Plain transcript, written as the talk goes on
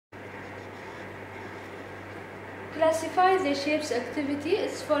classify the shapes activity.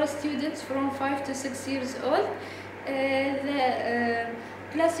 It's for students from 5 to 6 years old.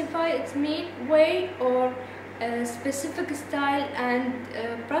 Classify it means way or specific style and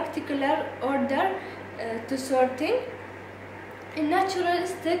particular order to sorting. In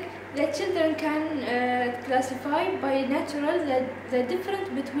naturalistic, the children can classify by natural the difference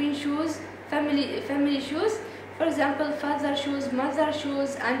between shoes, family shoes, for example, father shoes, mother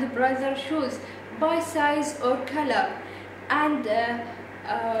shoes, and brother shoes, by size or color, and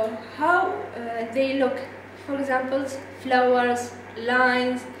how they look. For example, flowers,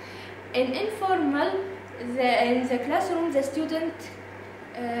 lines. In informal, in the classroom, the student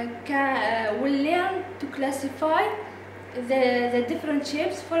will learn to classify the different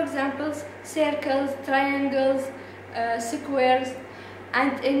shapes. For example, circles, triangles, squares.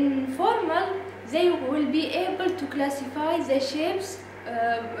 And in formal, they will be able to classify the shapes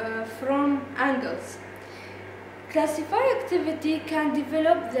from angles. Classify activity can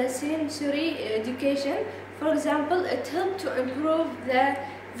develop the sensory education. For example, it helps to improve the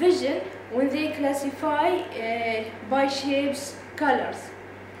vision when they classify by shapes, colors.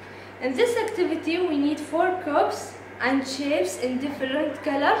 In this activity, we need 4 cups and shapes in different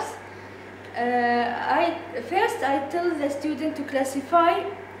colors. First, I tell the student to classify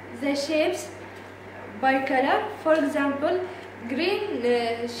the shapes by color. For example, green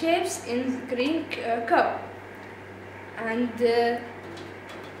shapes in green cup, and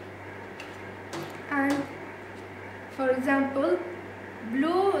for example,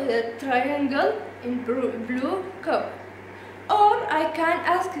 blue triangle in blue cup. Or I can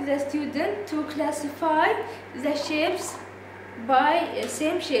ask the student to classify the shapes by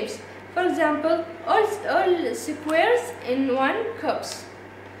same shapes. For example, all squares in 1 cups.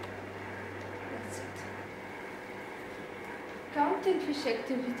 That's it. Counting fish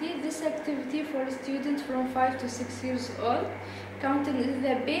activity. This activity for students from 5 to 6 years old. Counting is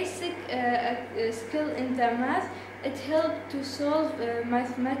the basic skill in the math. It helps to solve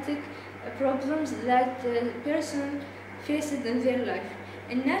mathematical problems that a person faces in their life.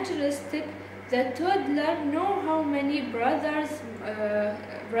 In naturalistic, the toddler know how many brothers,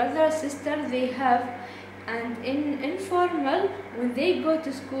 sisters they have, and in informal, when they go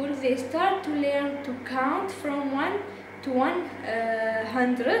to school, they start to learn to count from 1 to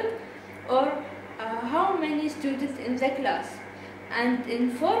 100, or how many students in the class. And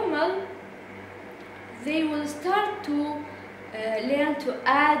in formal, they will start to learn to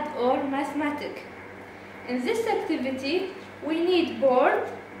add or mathematics. In this activity, we need board,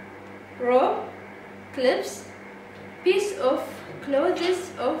 rope, clips, piece of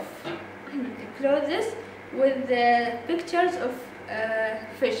clothes with the pictures of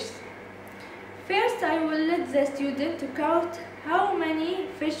fish. First, I will let the student to count how many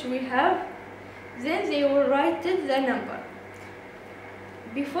fish we have. Then they will write the number.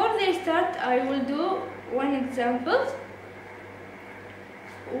 Before they start, I will do one example.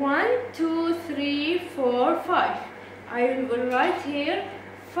 1, 2, 3, 4, 5. I will write here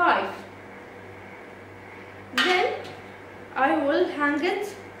 5. Then I will hang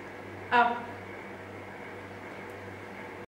it up.